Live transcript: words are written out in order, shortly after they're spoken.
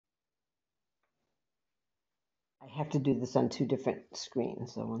have to do this on 2 different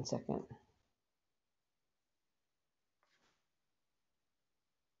screens, so 1 second.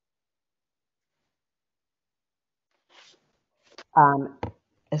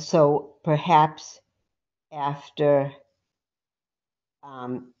 So perhaps after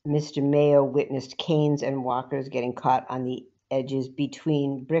Mr. Mayo witnessed canes and walkers getting caught on the edges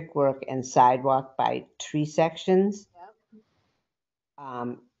between brickwork and sidewalk by tree sections.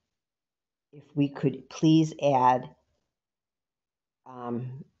 Yep. If we could please add,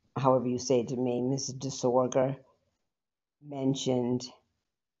 however you say it to me, Mrs. DeSorger mentioned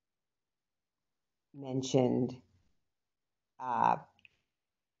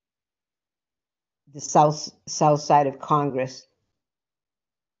the south side of Congress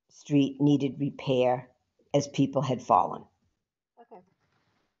Street needed repair as people had fallen. Okay.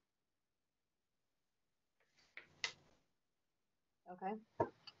 Okay.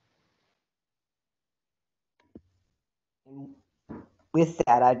 And with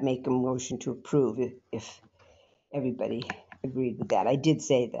that, I'd make a motion to approve if everybody agreed with that. I did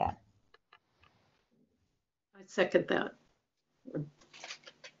say that. I second that.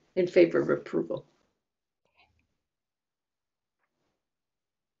 In favor of approval.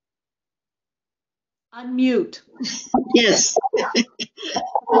 Unmute. Yes.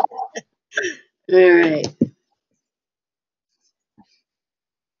 All right.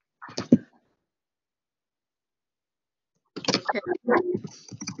 Okay.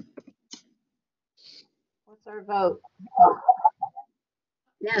 What's our vote?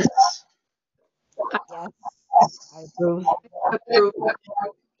 Yes. Yes, I approve. Approve.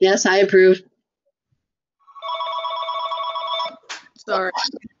 Yes, I approve. Sorry.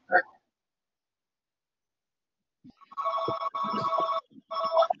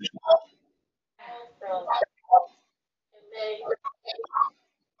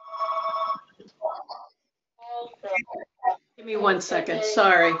 Give me 1 second.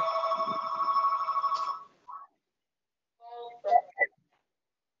 Sorry.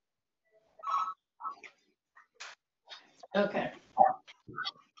 Okay.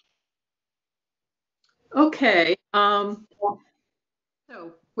 Okay. So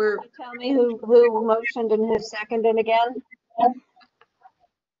we're. Tell me who motioned and who seconded again.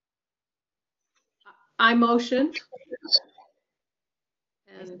 I motioned.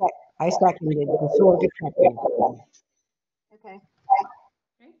 And I seconded the Sorga second. Okay.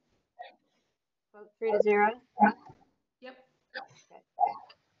 okay. Vote 3-0. Yep.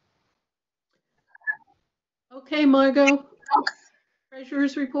 Okay, Margot.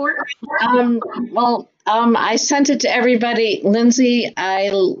 Treasurer's report. I sent it to everybody. Lindsay, I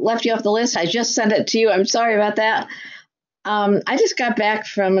left you off the list. I just sent it to you. I'm sorry about that. I just got back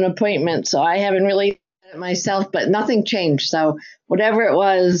from an appointment, so I haven't really done it myself, but nothing changed. So whatever it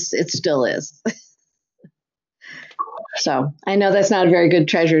was, it still is. So I know that's not a very good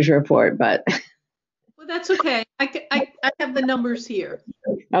treasurer's report, but. Well, that's okay. I have the numbers here.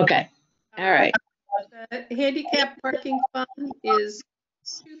 Okay. All right. The handicap parking fund is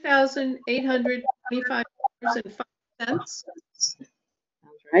 $2,825.05. Sounds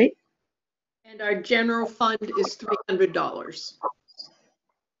right. And our general fund is $300.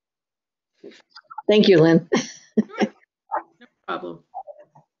 Thank you, Lynn. Sure. No problem.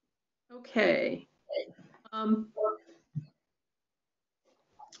 Okay.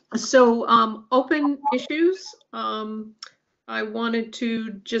 Open issues. I wanted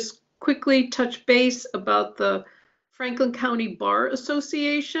to just quickly touch base about the Franklin County Bar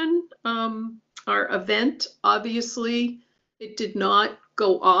Association. Our event, obviously, it did not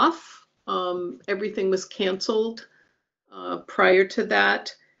go off. Everything was canceled prior to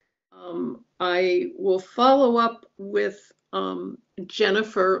that. I will follow up with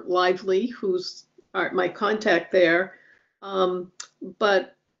Jennifer Lively, who's my contact there.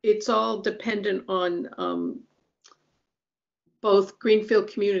 But it's all dependent on both Greenfield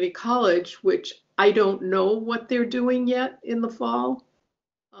Community College, which I don't know what they're doing yet in the fall,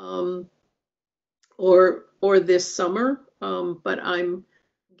 or this summer. But I'm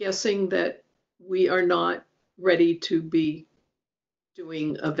guessing that we are not ready to be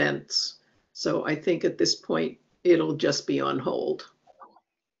doing events. So I think at this point, it'll just be on hold.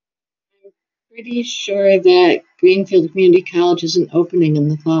 I'm pretty sure that Greenfield Community College isn't opening in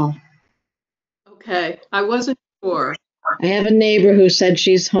the fall. Okay, I wasn't sure. I have a neighbor who said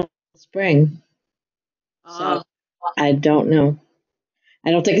she's home in the spring. So I don't know.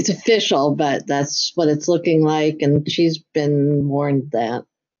 I don't think it's official, but that's what it's looking like. And she's been warned that.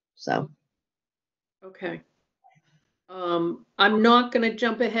 So. Okay. I'm not going to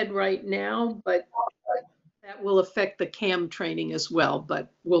jump ahead right now, but that will affect the CAM training as well.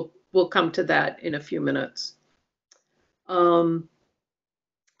 But we'll come to that in a few minutes.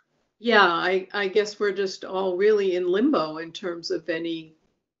 Yeah, I guess we're just all really in limbo in terms of any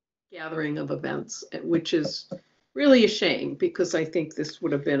gathering of events, which is really a shame because I think this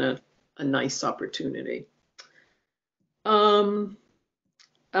would have been a nice opportunity. Um,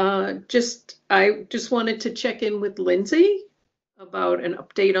 I just wanted to check in with Lindsay about an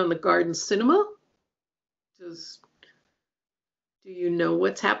update on the Garden Cinema. Do you know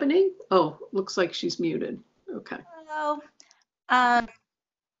what's happening? Oh, looks like she's muted. Okay. Hello. Um,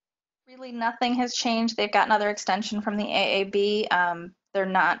 really nothing has changed. They've got another extension from the AAB.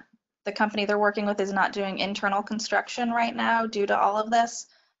 The company they're working with is not doing internal construction right now due to all of this.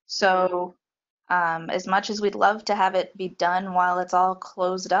 So as much as we'd love to have it be done while it's all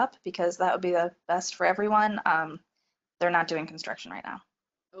closed up, because that would be the best for everyone, they're not doing construction right now.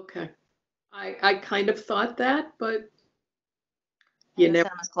 Okay. I kind of thought that, but And you the never.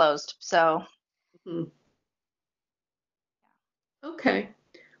 cinema's closed, so Mhm. Okay.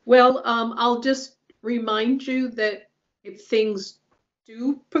 Well, I'll just remind you that if things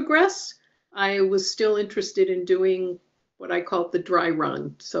do progress, I was still interested in doing what I call the dry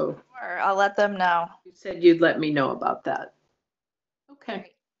run. So sure, I'll let them know. you said you'd let me know about that.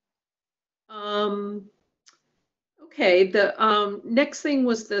 Okay. Um, okay. The next thing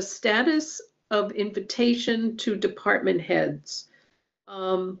was the status of invitation to department heads.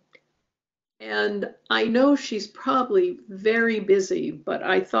 And I know she's probably very busy, but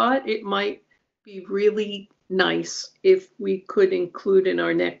I thought it might be really nice if we could include in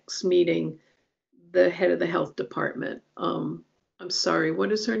our next meeting the head of the health department. I'm sorry,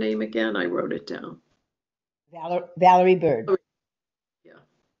 what is her name again? I wrote it down. Valerie Bird. Yeah.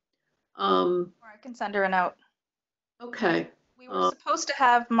 Um, Or I can send her a note. okay. We were supposed to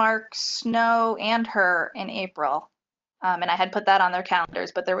have Mark Snow and her in April. And I had put that on their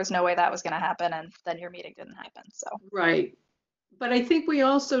calendars, but there was no way that was going to happen. And then your meeting didn't happen. So, Right. But I think we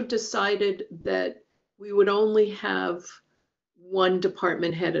also decided that we would only have one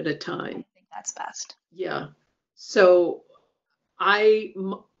department head at a I time. think that's best. Yeah. So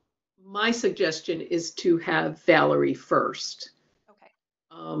my suggestion is to have Valerie first, Okay.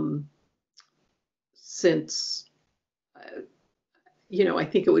 since I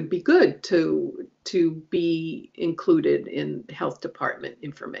think it would be good to be included in health department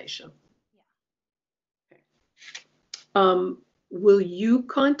information. Will you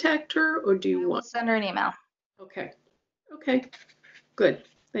contact her or do I you will want? send her an email. Okay. Okay. Good.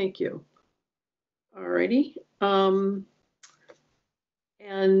 Thank you. All righty. And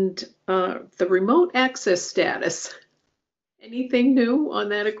the remote access status. Anything new on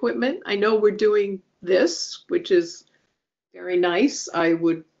that equipment? I know we're doing this, which is very nice. I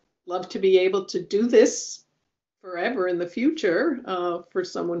would love to be able to do this forever in the future for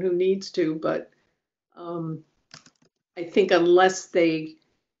someone who needs to, but I think unless they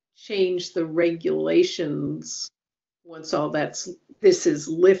change the regulations once this is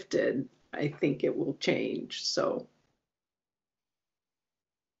lifted, I think it will change. So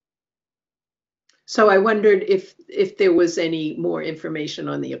I wondered if there was any more information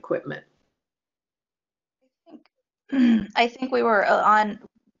on the equipment. I think we were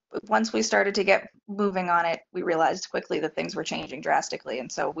once we started to get moving on it, we realized quickly that things were changing drastically.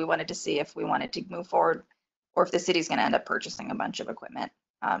 And so we wanted to see if we wanted to move forward or if the city's going to end up purchasing a bunch of equipment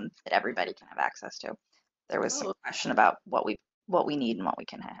that everybody can have access to. There was some question about what we need and what we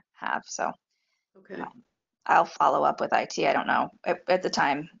can have. So Okay. I'll follow up with IT. I don't know. At the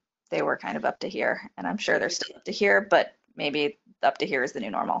time, they were kind of up to here, and I'm sure they're still up to here, but maybe up to here is the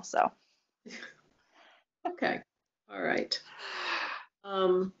new normal. So. Okay. All right.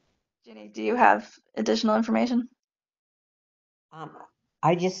 Ginny, do you have additional information?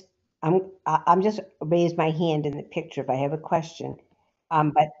 I'm just raised my hand in the picture if I have a question.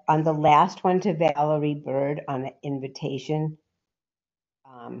 But on the last one to Valerie Bird on the invitation,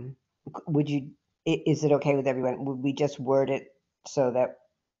 is it okay with everyone? Would we just word it so that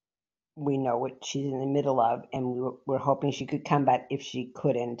we know what she's in the middle of, and we're hoping she could come, but if she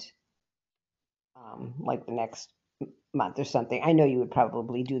couldn't, like the next month or something. I know you would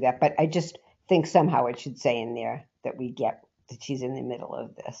probably do that, but I just think somehow it should say in there that we get that she's in the middle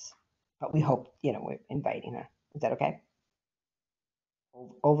of this, but we hope, we're inviting her. Is that okay?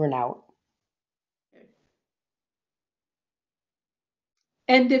 Over and out.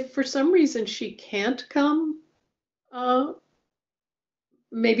 And if for some reason she can't come,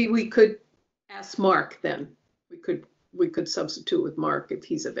 maybe we could ask Mark then. We could substitute with Mark if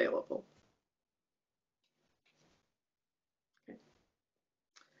he's available. Okay.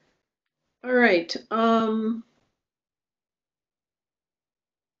 All right.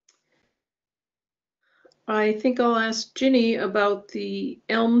 I think I'll ask Ginny about the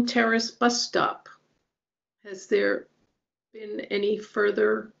Elm Terrace bus stop. Has there been any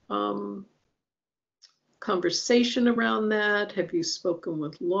further conversation around that? Have you spoken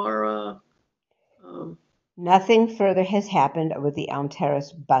with Laura? Nothing further has happened with the Elm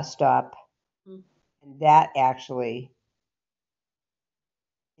Terrace bus stop. Hmm. And that actually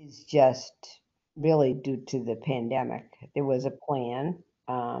is just really due to the pandemic. There was a plan.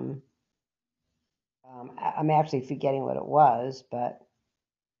 I'm actually forgetting what it was, but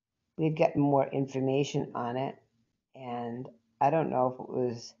we've gotten more information on it. And I don't know if it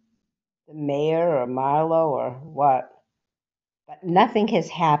was the mayor or Marlo or what, but nothing has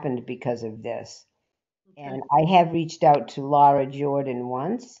happened because of this. Okay. And I have reached out to Laura Jordan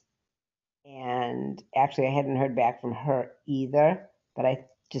once, and actually I hadn't heard back from her either, but I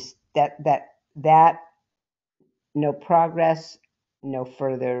just that no progress, no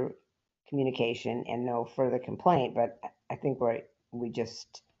further communication, and no further complaint. But I think we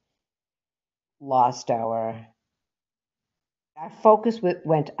just lost our focus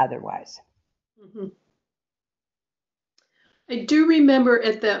went otherwise. Mhm. I do remember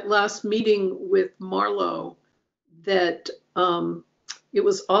at that last meeting with Marlo that it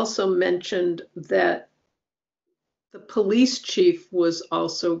was also mentioned that the police chief was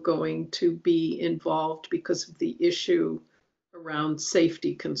also going to be involved because of the issue around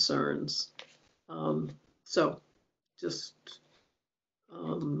safety concerns. So just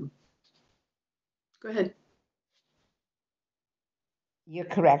go ahead. You're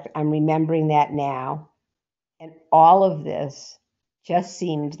correct. I'm remembering that now. And all of this just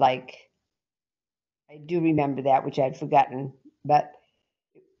seemed like I do remember that, which I'd forgotten, but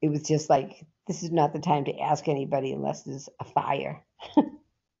it was just like this is not the time to ask anybody unless there's a fire,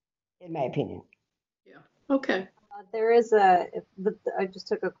 in my opinion. Yeah. Okay. There is I just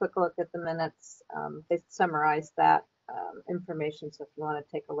took a quick look at the minutes. They summarized that information. So if you want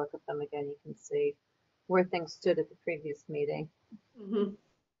to take a look at them again, you can see where things stood at the previous meeting. Mm-hmm.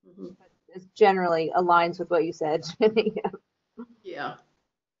 Mm-hmm. It generally aligns with what you said, Jenny. Yeah.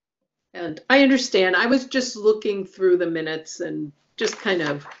 And I understand. I was just looking through the minutes and just kind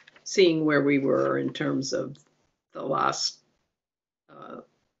of seeing where we were in terms of the last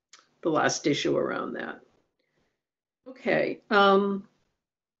issue around that. Okay.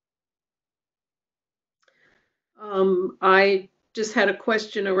 I just had a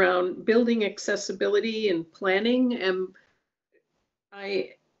question around building accessibility and planning. And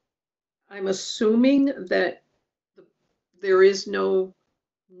I'm assuming that there is no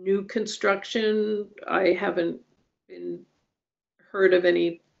new construction. I haven't been heard of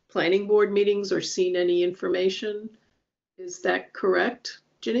any planning board meetings or seen any information. Is that correct,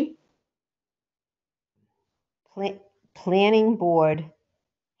 Ginny? Planning board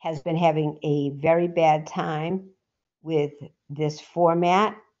has been having a very bad time with this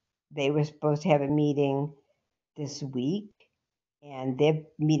format. They were supposed to have a meeting this week, and their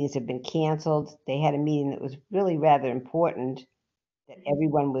meetings have been canceled. They had a meeting that was really rather important, that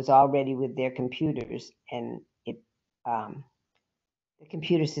everyone was already with their computers, and the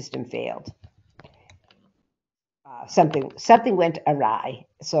computer system failed. Something went awry.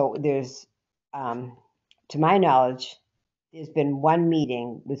 So there's, to my knowledge, there's been one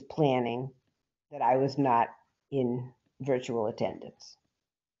meeting with planning that I was not in virtual attendance.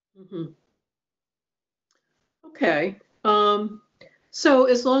 Mm-hmm. Okay. So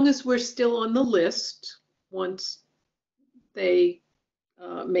as long as we're still on the list, once they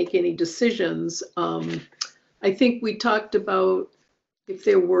make any decisions, I think we talked about if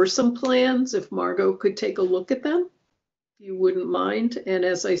there were some plans, if Margot could take a look at them, if you wouldn't mind. And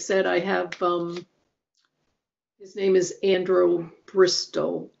as I said, I have, his name is Andrew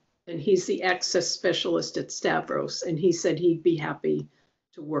Bristol, and he's the access specialist at Stavros, and he said he'd be happy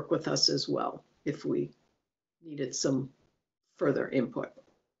to work with us as well if we needed some further input.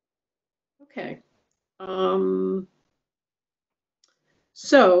 Okay.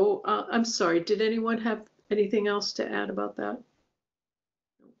 So I'm sorry, did anyone have anything else to add about that?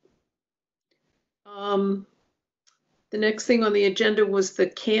 The next thing on the agenda was the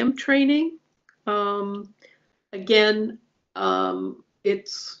CAM training. Again,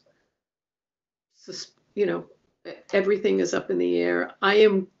 it's, everything is up in the air. I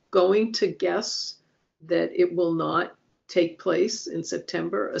am going to guess that it will not take place in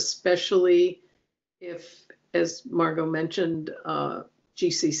September, especially if, as Margot mentioned,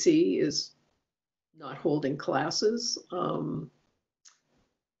 GCC is not holding classes.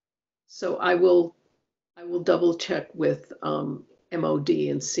 So I will double check with MOD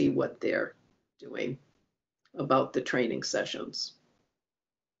and see what they're doing about the training sessions.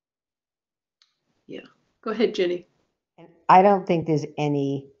 Yeah. Go ahead, Ginny. And I don't think there's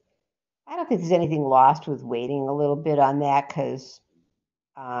anything lost with waiting a little bit on that because,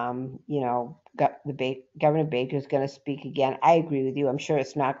 Governor Baker's going to speak again. I agree with you. I'm sure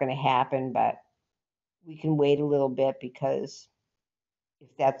it's not going to happen, but we can wait a little bit because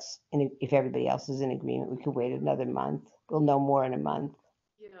if everybody else is in agreement, we could wait another month. We'll know more in a month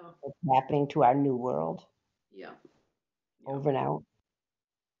Yeah. what's happening to our new world. Yeah. Over and out.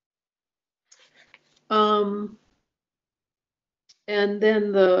 And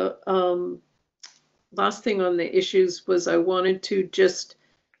then the last thing on the issues was I wanted to just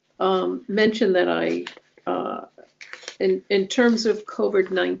mention that in terms of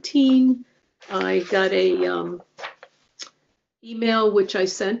COVID-19, I got a email which I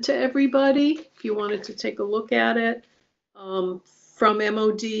sent to everybody, if you wanted to take a look at it, from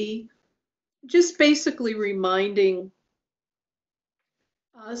MOD, just basically reminding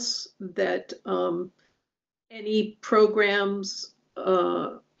us that any programs,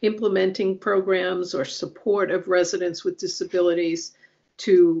 implementing programs or support of residents with disabilities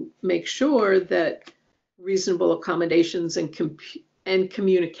to make sure that reasonable accommodations and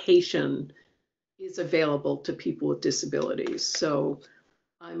communication is available to people with disabilities. So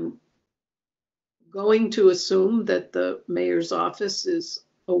I'm going to assume that the mayor's office is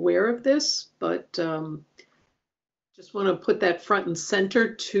aware of this, but just want to put that front and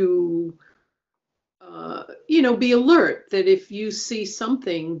center to be alert that if you see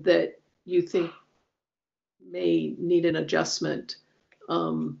something that you think may need an adjustment,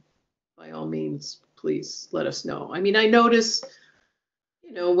 by all means, please let us know. I mean, I notice,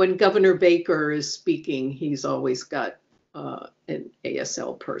 when Governor Baker is speaking, he's always got an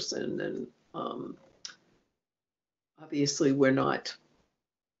ASL person, and obviously we're not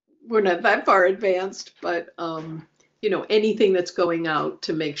that far advanced, but anything that's going out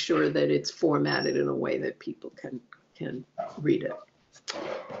to make sure that it's formatted in a way that people can read it.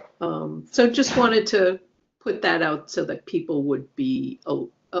 So just wanted to put that out so that people would be to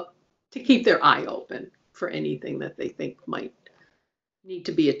keep their eye open for anything that they think might need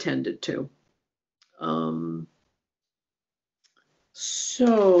to be attended to.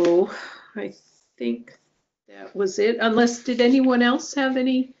 So I think that was it. Unless, did anyone else have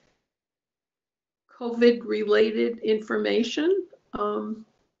any COVID-related information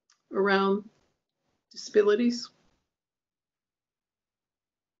around disabilities?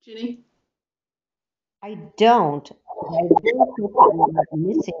 Ginny? I don't. I really hope that we're not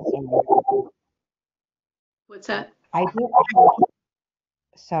missing anything. What's that?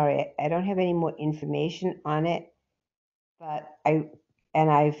 Sorry, I don't have any more information on it, but I'm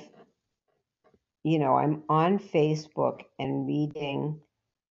on Facebook and reading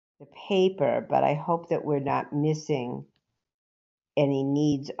the paper, but I hope that we're not missing any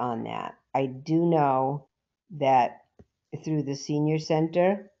needs on that. I do know that through the senior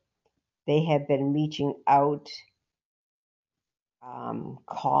center, they have been reaching out,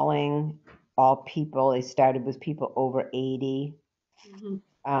 calling all people. They started with people over 80.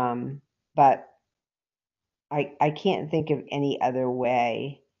 Mm-hmm. But I can't think of any other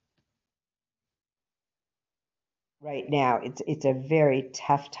way right now. It's a very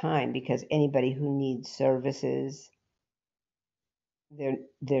tough time because anybody who needs services, they're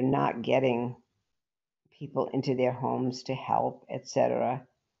not getting people into their homes to help, etc.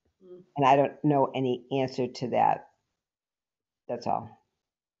 And I don't know any answer to that. That's all.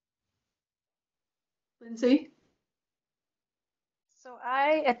 Lindsay? So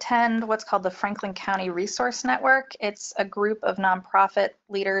I attend what's called the Franklin County Resource Network. It's a group of nonprofit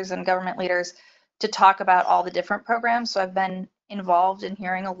leaders and government leaders to talk about all the different programs. So I've been involved in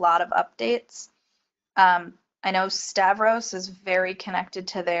hearing a lot of updates. I know Stavros is very connected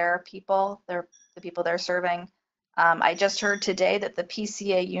to their people, the people they're serving. I just heard today that the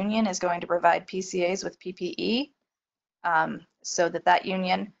PCA union is going to provide PCAs with PPE, so that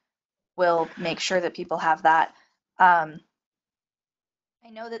union will make sure that people have that. I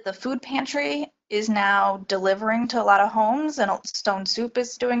know that the food pantry is now delivering to a lot of homes, and Stone Soup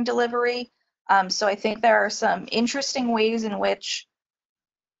is doing delivery. So I think there are some interesting ways in which,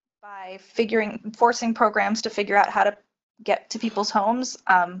 by forcing programs to figure out how to get to people's homes,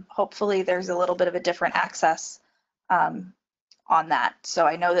 hopefully there's a little bit of a different access on that. So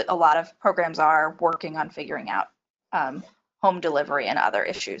I know that a lot of programs are working on figuring out home delivery and other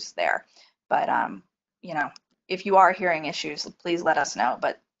issues there. But if you are hearing issues, please let us know.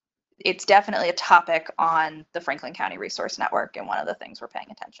 But it's definitely a topic on the Franklin County Resource Network and one of the things we're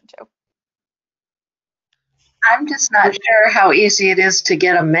paying attention to. I'm just not sure how easy it is to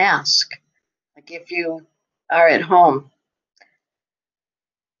get a mask, like if you are at home.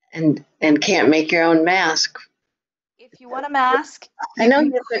 and can't make your own mask. If you want a mask, I know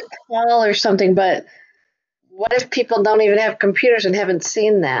you have to call or something, but what if people don't even have computers and haven't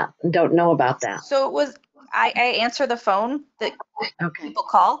seen that and don't know about that? So it was, I answer the phone that Okay. people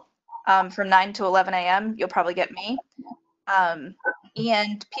call from 9 to 11 a.m. You'll probably get me.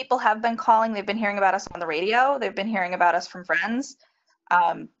 And people have been calling. They've been hearing about us on the radio. They've been hearing about us from friends.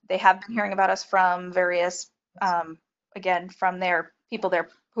 They have been hearing about us from various, again, from their people there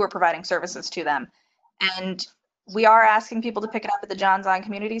who are providing services to them. And we are asking people to pick it up at the Johns On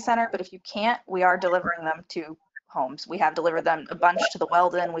Community Center, but if you can't, we are delivering them to homes. We have delivered them a bunch to the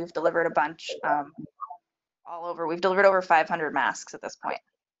Weldon. We've delivered a bunch all over. We've delivered over 500 masks at this point.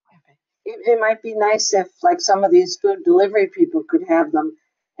 It might be nice if, like, some of these food delivery people could have them,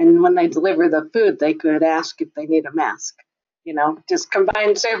 and when they deliver the food, they could ask if they need a mask. You know, just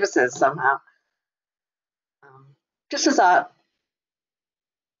combine services somehow. Just a thought.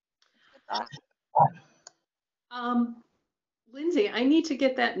 Lindsay, I need to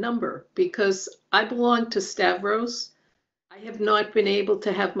get that number because I belong to Stavros. I have not been able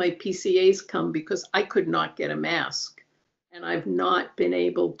to have my PCAs come because I could not get a mask. And I've not been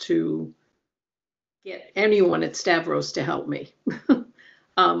able to get anyone at Stavros to help me.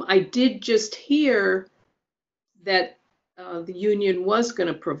 I did just hear that the union was going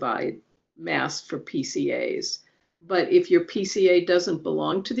to provide masks for PCAs. But if your PCA doesn't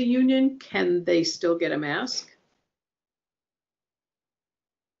belong to the union, can they still get a mask?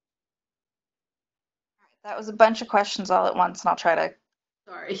 That was a bunch of questions all at once, and I'll try to.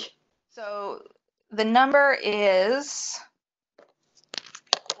 Sorry. So the number is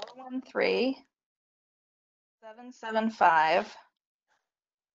 413-775.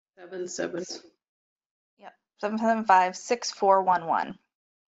 77. Yep, 775-6411.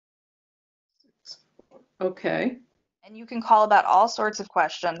 Okay. And you can call about all sorts of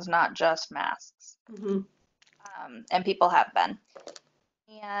questions, not just masks. Mm-hmm. And people have been.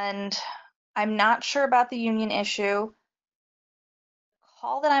 And I'm not sure about the union issue. The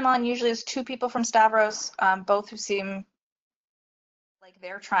call that I'm on usually is two people from Stavros, both who seem like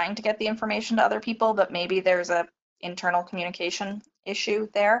they're trying to get the information to other people, but maybe there's a internal communication issue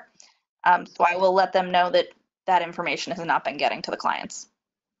there. So I will let them know that that information has not been getting to the clients.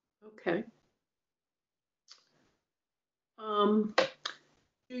 Okay.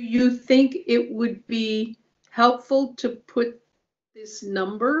 Do you think it would be helpful to put this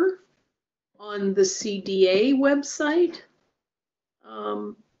number on the CDA website?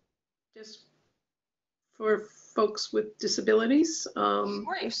 Just for folks with disabilities? Sure,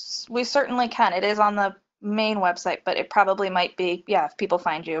 we certainly can. It is on the main website, but it probably might be, yeah, if people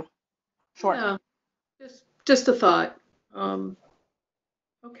find you. Sure. Yeah, just a thought.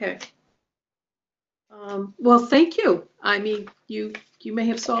 Okay. Well, thank you. I mean, you may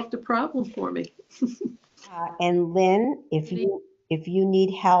have solved a problem for me. And Lynn, if you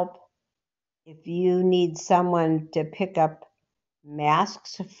need help, if you need someone to pick up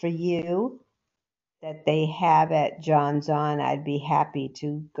masks for you that they have at John's On, I'd be happy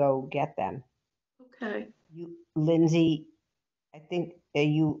to go get them. Okay. Lindsay, I think, are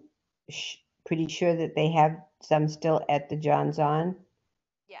you pretty sure that they have some still at the John's On?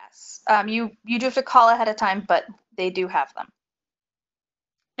 Yes. You do have to call ahead of time, but they do have them.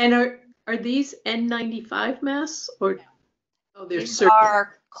 And are these N95 masks or? No. Oh, they're These surgical.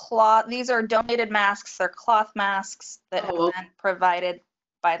 are cloth. These are donated masks. They're cloth masks that have okay. been provided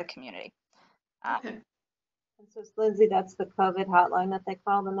by the community. Okay. And so Lindsay, that's the COVID hotline that they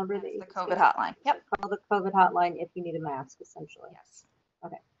call, the number that you The COVID hotline. Yep. call the COVID hotline if you need a mask, essentially. Yes.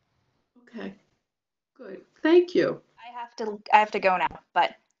 Okay. Good. Thank you. I have to go now,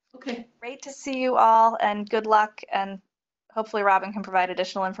 but Okay. great to see you all and good luck, and hopefully Robin can provide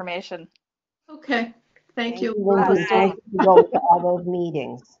additional information. Okay. Thank you. Lindsay, thank you to go to all those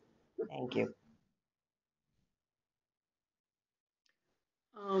meetings. Thank you.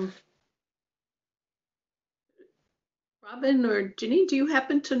 Robin or Ginny, do you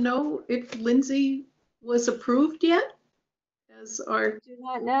happen to know if Lindsay was approved yet? As our, I do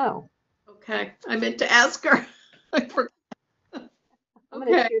not know. okay, I meant to ask her. I forgot. I'm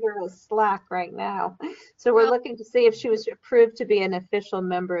going to Okay. shoot her a Slack right now. So we're looking to see if she was approved to be an official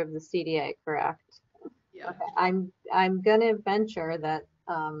member of the CDA, correct? Yeah. Okay. I'm going to venture that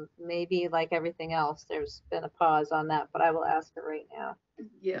maybe like everything else, there's been a pause on that, but I will ask her right now.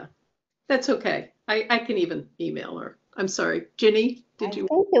 Yeah. That's okay. I can even email her. I'm sorry. Ginny, did you?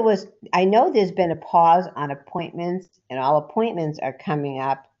 I know there's been a pause on appointments, and all appointments are coming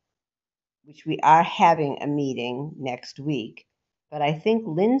up, which we are having a meeting next week. But I think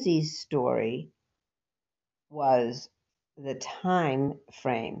Lindsay's story was the time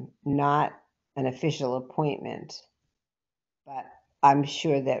frame, not an official appointment. But I'm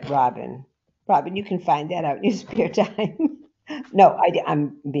sure that Robin, you can find that out in your spare time. No,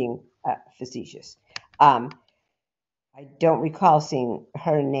 I'm being facetious. I don't recall seeing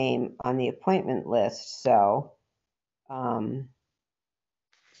her name on the appointment list, so I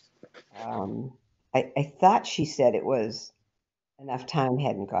thought she said it was enough time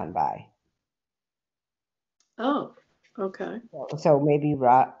hadn't gone by. Oh, okay. So maybe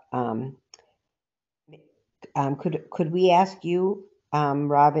could we ask you,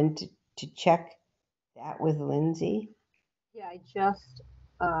 Robin, to check that with Lindsay? Yeah, I just,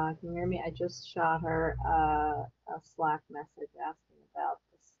 can you hear me? I just shot her a Slack message asking about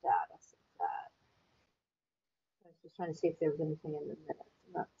the status of that. I was just trying to see if there was anything in the minutes.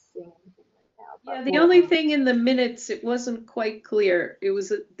 I'm not seeing anything right now. Yeah, But the we'll, only thing in the minutes, it wasn't quite clear. There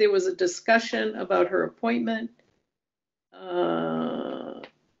was a discussion about her appointment. The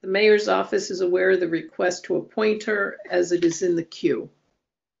mayor's office is aware of the request to appoint her as it is in the queue.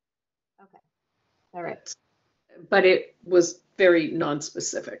 Okay, all right. But it was very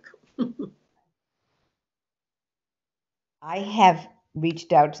non-specific. I have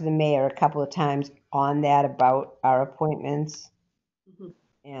reached out to the mayor a couple of times on that about our appointments. Mhm.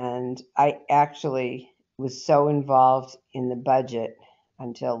 And I actually was so involved in the budget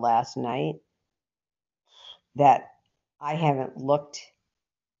until last night that I haven't looked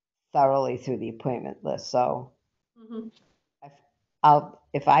thoroughly through the appointment list. So Mhm.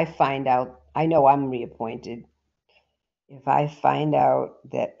 if I find out, I know I'm reappointed. If I find out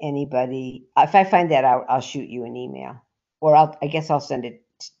that if I find that out, I'll shoot you an email, or I guess I'll send it.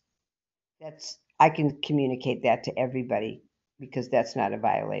 I can communicate that to everybody because that's not a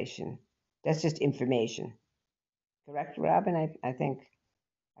violation. That's just information. Correct, Robin? I think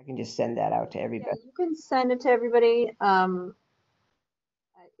I can just send that out to Yeah, everybody. you can send it to everybody.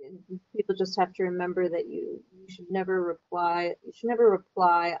 People just have to remember that you should never reply. You should never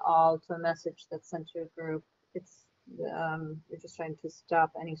reply all to a message that's sent to a group. It's you're just trying to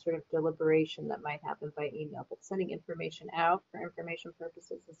stop any sort of deliberation that might happen by email. But sending information out for information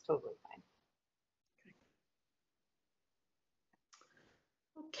purposes is totally fine.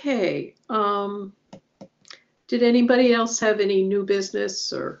 Okay. Did anybody else have any new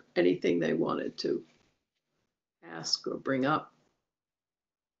business or anything they wanted to ask or bring up?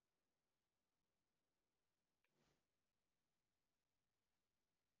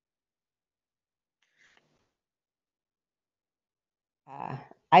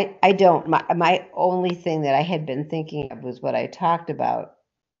 I don't. My only thing that I had been thinking of was what I talked about,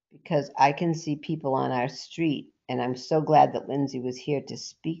 because I can see people on our street, and I'm so glad that Lindsay was here to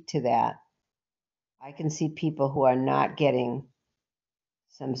speak to that. I can see people who are not getting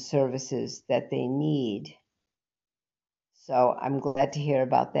some services that they need. So I'm glad to hear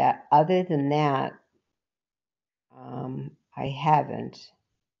about that. Other than that, I haven't.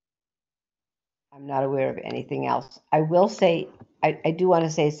 I'm not aware of anything else. I will say, I do want to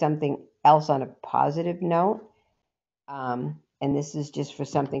say something else on a positive note. And this is just for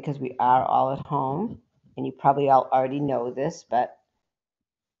something because we are all at home, and you probably all already know this, but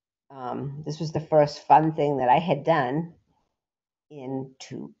this was the first fun thing that I had done in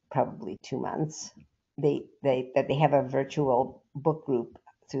probably 2 months. They have a virtual book group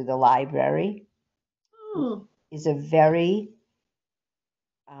through the library. Oh, Is a very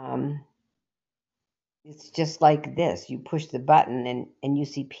it's just like this. You push the button and you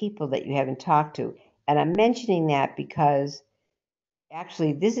see people that you haven't talked to. And I'm mentioning that because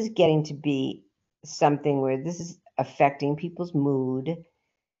actually this is getting to be something where this is affecting people's mood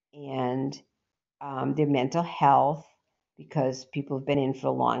and their mental health, because people have been in for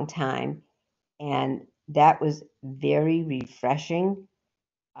a long time. And that was very refreshing.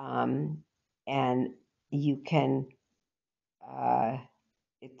 And you can,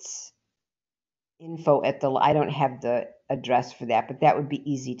 it's info I don't have the address for that, but that would be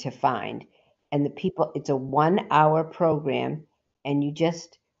easy to find. And the people, it's a 1 hour program, and you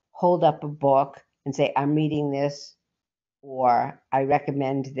just hold up a book and say, I'm reading this, or I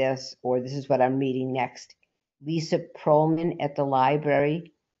recommend this, or this is what I'm reading next. Lisa Perlman at the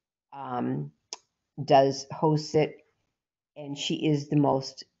library hosts it, and she is the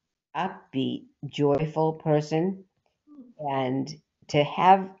most upbeat, joyful person. And to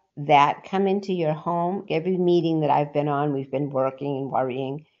have that come into your home, every meeting that I've been on, we've been working and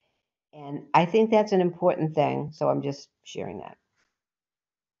worrying. And I think that's an important thing. So I'm just sharing that.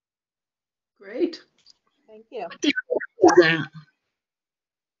 great. Thank you. That.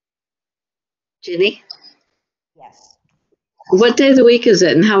 Jenny, Yes. what day of the week is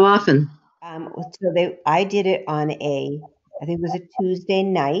it and how often? I did it on I think it was a Tuesday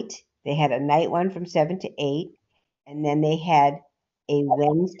night. They had a night one from 7 to 8, and then they had a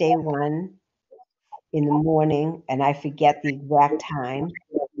Wednesday one in the morning, and I forget the exact time,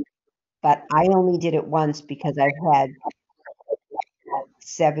 but I only did it once because I've had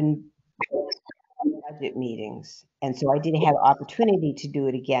 7 budget meetings, and so I didn't have opportunity to do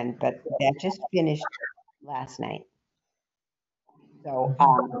it again, but that just finished last night. So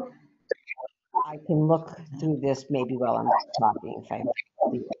I can look through this maybe while I'm talking if I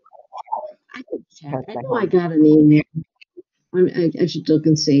see it. I can check. I know I got an email. I should look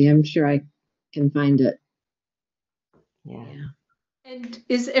and see. I'm sure I can find it. Yeah. And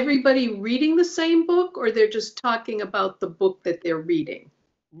is everybody reading the same book, or they're just talking about the book that they're reading?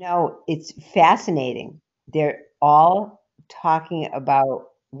 No, it's fascinating. They're all talking about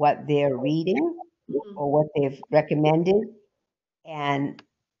what they're reading or what they've recommended. And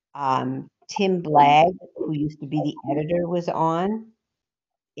Tim Blagg, who used to be the editor, was on.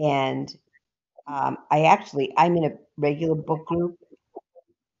 And I'm in a regular book group,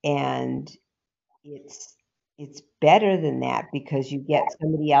 and it's better than that because you get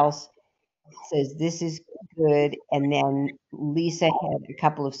somebody else says this is good, and then Lisa had a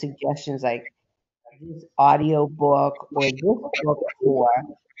couple of suggestions like this audio book or this book for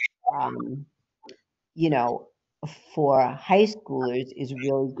um, you know for high schoolers is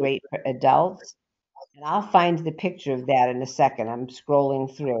really great for adults. And I'll find the picture of that in a second. I'm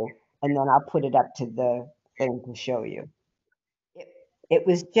scrolling through, and then I'll put it up to the thing to show you. It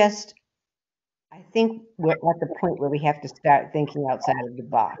was just, I think we're at the point where we have to start thinking outside of the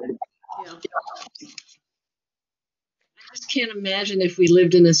box. Yeah. I just can't imagine if we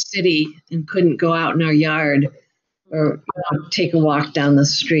lived in a city and couldn't go out in our yard or take a walk down the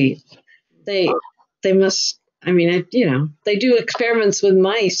street. They must. I mean, they do experiments with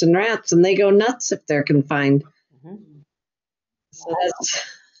mice and rats, and they go nuts if they're confined. Mm-hmm. So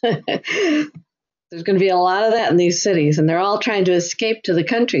there's going to be a lot of that in these cities, and they're all trying to escape to the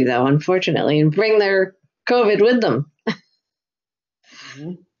country, though, unfortunately, and bring their COVID with them.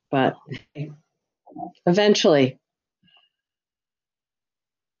 Mm-hmm. But eventually.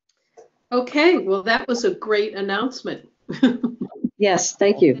 Okay, well, that was a great announcement. Yes,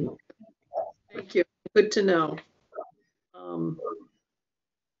 thank you. Thank you. Good to know. All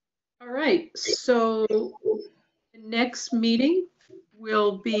right, so the next meeting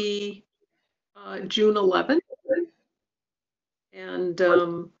will be June 11th. And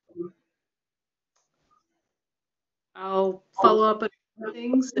I'll follow up on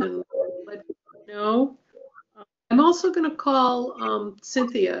things and let you know. I'm also going to call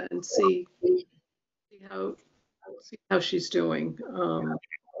Cynthia and see how she's doing.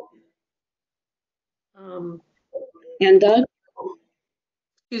 And Doug?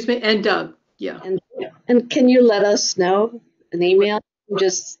 Excuse me, and Doug, yeah. And can you let us know an email?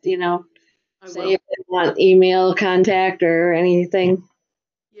 Just, say if they want email contact or anything.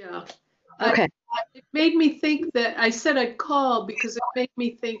 Yeah. Okay. It made me think that I said I'd call because it made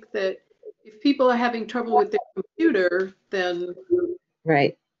me think that if people are having trouble with their computer, then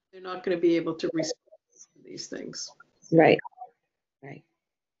Right. they're not going to be able to respond to these things. Right.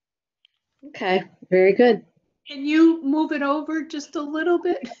 Okay, very good. Can you move it over just a little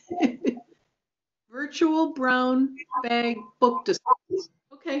bit? Virtual brown bag book display.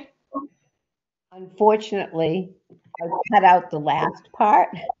 Okay. Unfortunately, I cut out the last part.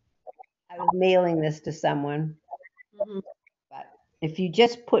 I was mailing this to someone. Mm-hmm. But if you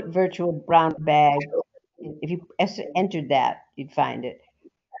just put virtual brown bag, if you entered that, you'd find it.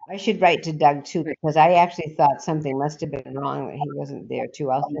 I should write to Doug too, because I actually thought something must have been wrong that he wasn't there too.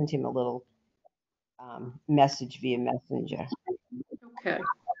 I'll send him a little message via messenger. Okay.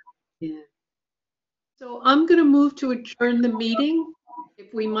 Yeah. So I'm going to move to adjourn the meeting.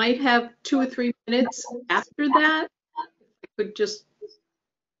 If we might have 2 or 3 minutes after that, I could just,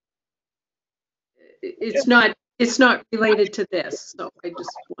 it's not related to this, so I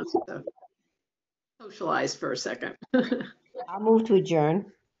just want to socialize for a second. I'll move to adjourn.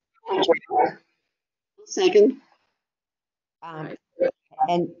 Second. Right.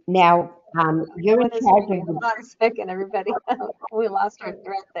 And now you're in charge of Hold on a second, everybody. We lost our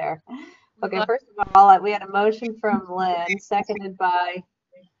thread there. Okay, lost- first of all, we had a motion from Lynn, seconded by.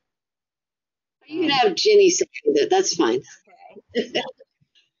 You can have Ginny second it. That's fine. Okay.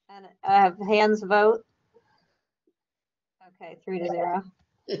 And I have hands vote. Okay, 3-0.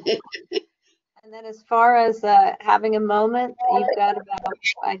 And then as far as having a moment, you've got about,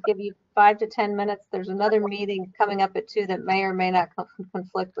 I'd give you 5 to 10 minutes. There's another meeting coming up at 2 that may or may not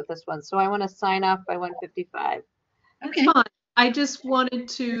conflict with this one. So I want to sign off by 1:55. Okay. Fine. I just wanted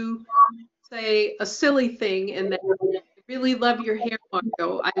to say a silly thing in that I really love your hair,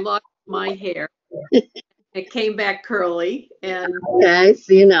 Margot. I lost my hair. It came back curly, and Okay,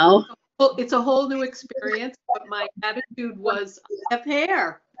 so you know. it's a whole new experience, but my attitude was, I have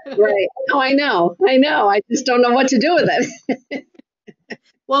hair. Right. Oh, I know. I just don't know what to do with it.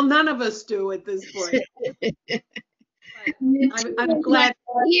 Well, none of us do at this point. But I'm glad.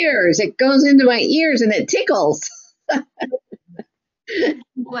 Ears. It goes into my ears and it tickles.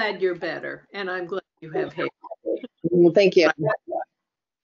 Glad you're better, and I'm glad you have hair. Well, thank you.